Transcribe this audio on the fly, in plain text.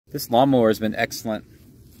This lawnmower has been excellent.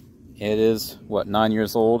 It is, what, 9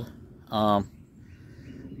 years old?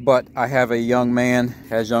 But I have a young man,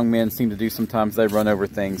 as young men seem to do sometimes, they run over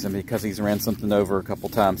things, and because he's ran something over a couple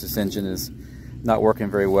times, this engine is not working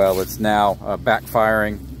very well. It's now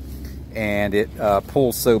backfiring, and it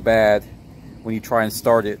pulls so bad when you try and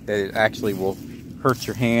start it that it actually will hurt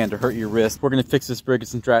your hand or hurt your wrist. We're going to fix this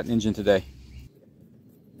Briggs and Stratton engine today.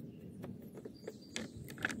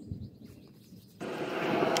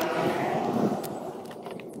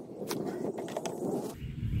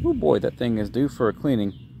 Oh boy, that thing is due for a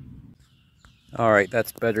cleaning. Alright,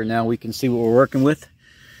 that's better. Now we can see what we're working with.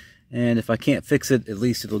 And if I can't fix it, at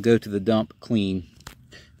least it'll go to the dump clean.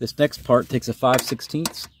 This next part takes a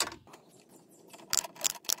 5/16.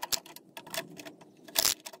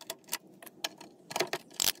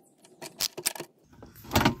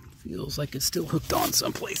 Feels like it's still hooked on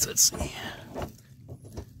someplace. Let's see.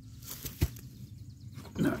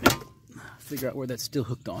 Alright. Figure out where that's still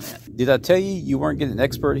hooked on at. Did I tell you you weren't getting an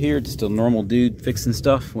expert here, just a normal dude fixing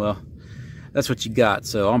stuff? Well, that's what you got.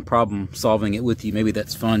 So I'm problem solving it with you. Maybe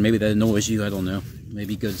that's fun. Maybe that annoys you. I don't know.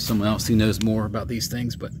 Maybe go to someone else who knows more about these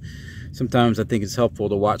things. But sometimes I think it's helpful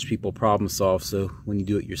to watch people problem solve. So when you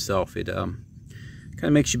do it yourself, it kind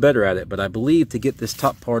of makes you better at it. But I believe to get this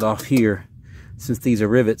top part off here, since these are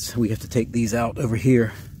rivets, we have to take these out over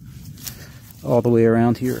here, all the way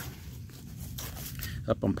around here.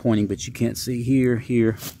 Up I'm pointing, but you can't see here,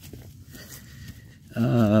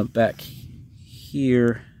 back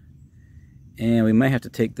here, and we may have to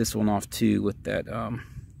take this one off too with that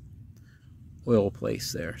oil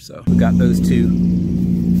place there. So we got those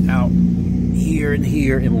two out here and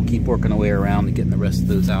here, and we'll keep working our way around and getting the rest of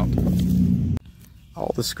those out.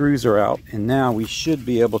 All the screws are out, and now we should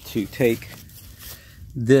be able to take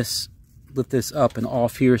this, lift this up and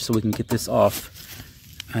off here so we can get this off.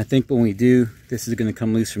 I think when we do, this is going to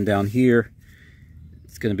come loose from down here.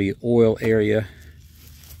 It's going to be oil area.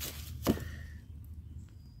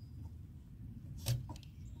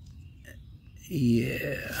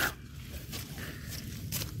 Yeah.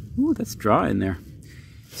 Ooh, that's dry in there.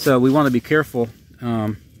 So we want to be careful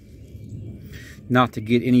not to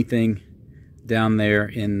get anything down there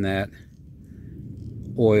in that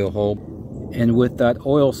oil hole. And with that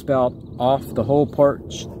oil spout off, the whole part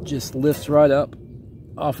just lifts right up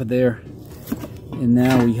off of there, and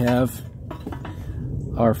now we have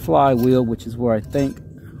our flywheel, which is where I think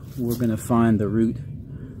we're going to find the root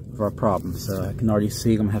of our problem. So I can already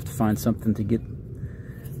see I'm going to have to find something to get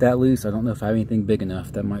that loose. I don't know if I have anything big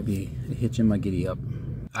enough. That might be a hitch in my giddy up.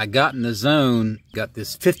 I got in the zone, got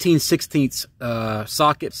this 15/16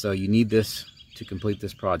 socket, so you need this to complete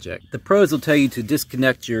this project. The pros will tell you to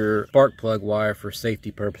disconnect your spark plug wire for safety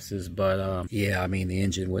purposes, but yeah, I mean, the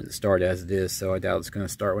engine wouldn't start as it is, so I doubt it's going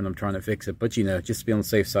to start when I'm trying to fix it. But you know, just to be on the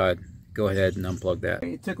safe side, go ahead and unplug that.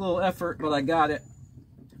 It took a little effort, but I got it.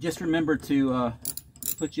 Just remember to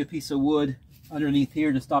put you a piece of wood underneath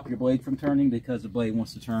here to stop your blade from turning, because the blade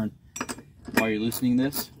wants to turn while you're loosening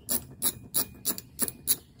this.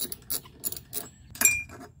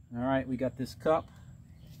 All right, we got this cup.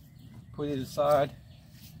 Put it aside.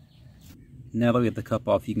 Now that we get the cup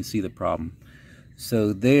off, you can see the problem.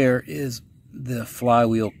 So there is the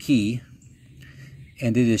flywheel key,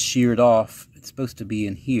 and it is sheared off. It's supposed to be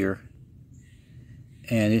in here,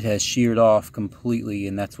 and it has sheared off completely,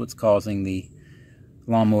 and that's what's causing the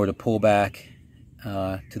lawnmower to pull back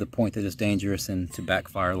to the point that it's dangerous and to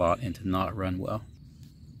backfire a lot and to not run well.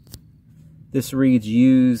 This reads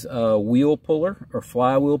use a wheel puller or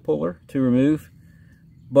flywheel puller to remove.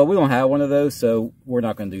 But we don't have one of those, so we're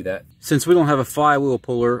not going to do that. Since we don't have a flywheel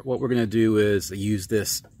puller, what we're going to do is use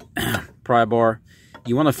this pry bar.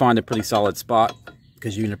 You want to find a pretty solid spot,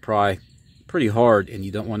 because you're going to pry pretty hard and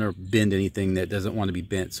you don't want to bend anything that doesn't want to be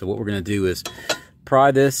bent. So what we're going to do is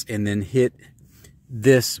pry this and then hit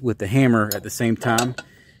this with the hammer at the same time,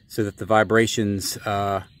 so that the vibrations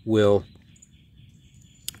will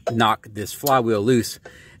knock this flywheel loose.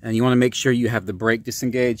 And you want to make sure you have the brake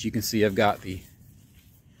disengaged. You can see I've got the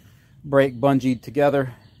brake bungeed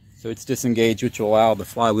together, so it's disengaged, which will allow the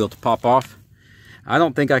flywheel to pop off. I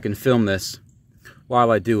don't think I can film this while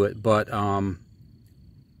I do it, but I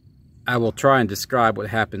will try and describe what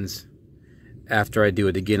happens after I do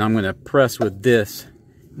it. Again, I'm going to press with this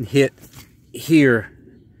and hit here,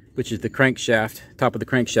 which is the crankshaft, top of the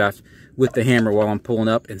crankshaft, with the hammer while I'm pulling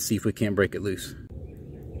up, and see if we can't break it loose.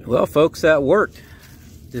 Well, folks, that worked.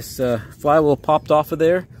 This flywheel popped off of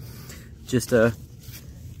there. Just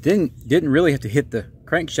didn't really have to hit the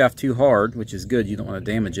crankshaft too hard, which is good. You don't want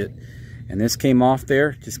to damage it. And this came off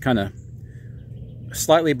there, just kind of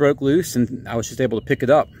slightly broke loose, and I was just able to pick it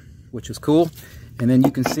up, which was cool. And then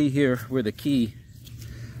you can see here where the key,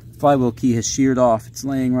 flywheel key, has sheared off. It's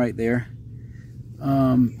laying right there.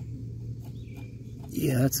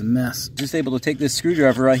 Yeah, that's a mess. Just able to take this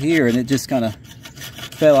screwdriver right here and it just kind of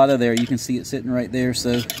fell out of there. You can see it sitting right there,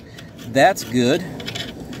 so that's good.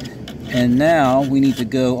 And now we need to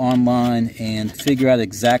go online and figure out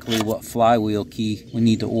exactly what flywheel key we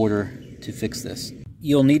need to order to fix this.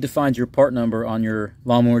 You'll need to find your part number on your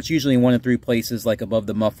lawnmower. It's usually in one of three places, like above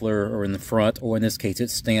the muffler or in the front, or in this case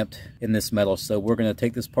it's stamped in this metal. So we're going to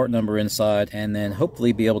take this part number inside and then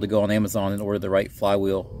hopefully be able to go on Amazon and order the right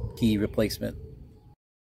flywheel key replacement.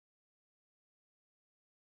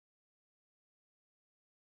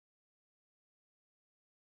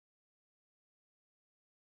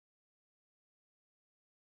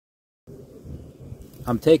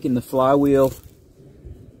 I'm taking the flywheel,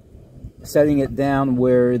 setting it down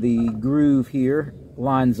where the groove here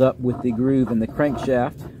lines up with the groove in the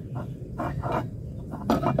crankshaft.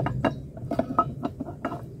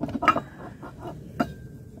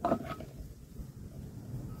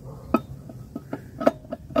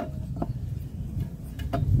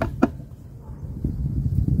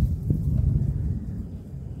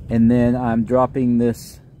 And then I'm dropping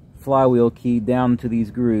this flywheel key down to these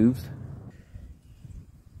grooves.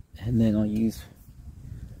 And then I'll use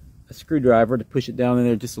a screwdriver to push it down in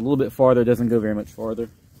there just a little bit farther. It doesn't go very much farther.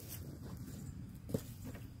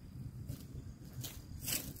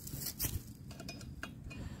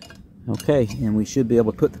 Okay, and we should be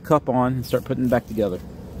able to put the cup on and start putting it back together.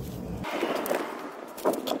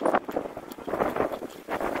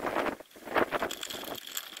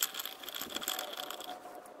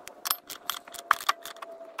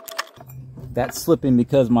 That's slipping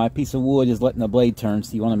because my piece of wood is letting the blade turn,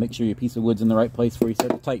 so you want to make sure your piece of wood's in the right place before you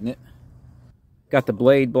start to tighten it. Got the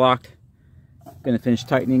blade blocked. Going to finish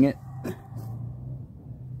tightening it.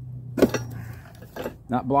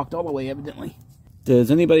 Not blocked all the way, evidently.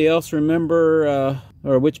 Does anybody else remember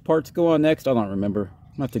or which parts go on next? I don't remember.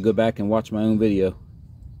 I'll have to go back and watch my own video.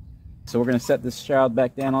 So we're going to set this shroud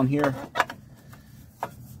back down on here.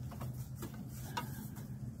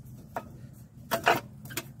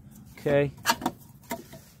 Okay.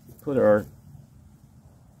 Put our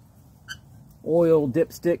oil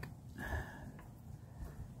dipstick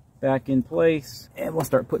back in place, and we'll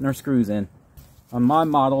start putting our screws in. On my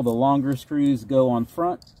model, the longer screws go on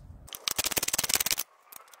front.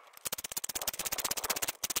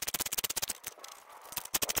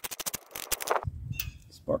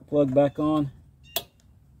 Spark plug back on.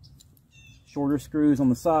 Shorter screws on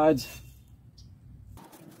the sides.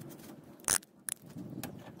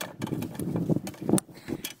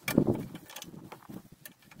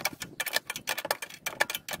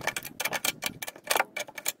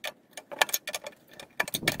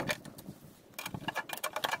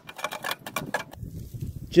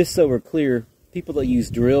 Just so we're clear, people that use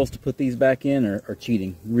drills to put these back in are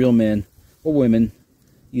cheating. Real men or women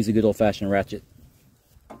use a good old-fashioned ratchet.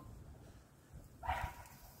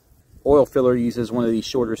 Oil filler uses one of these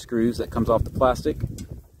shorter screws that comes off the plastic.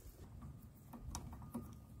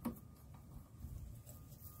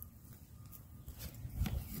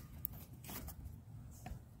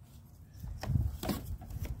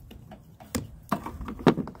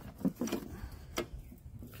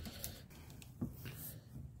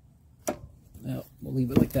 Well, we'll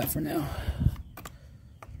leave it like that for now.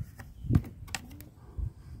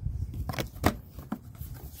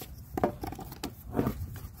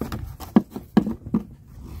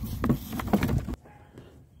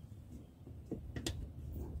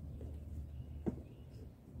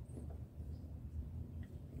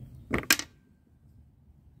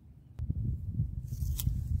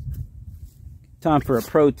 Time for a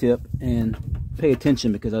pro tip, and pay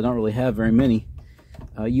attention because I don't really have very many.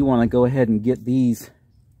 You want to go ahead and get these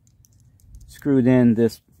screwed in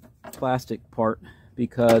this plastic part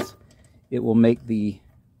because it will make the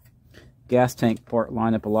gas tank part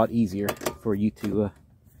line up a lot easier for you to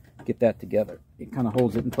get that together. It kind of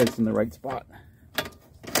holds it in place in the right spot.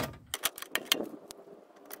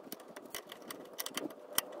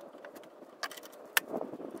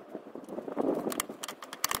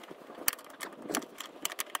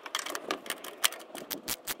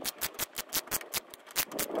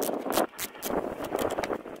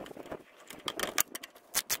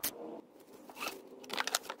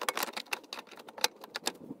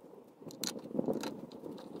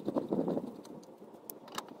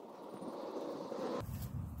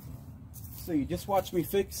 So you just watched me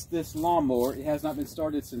fix this lawnmower. It has not been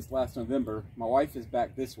started since last November. My wife is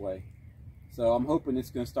back this way. So I'm hoping it's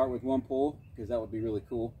going to start with one pull because that would be really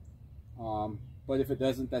cool. But if it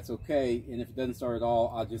doesn't, that's okay. And if it doesn't start at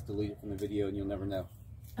all, I'll just delete it from the video and you'll never know.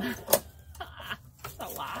 That's a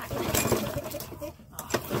lie.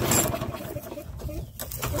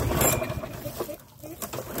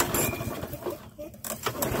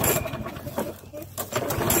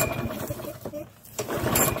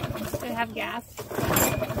 Does it have gas?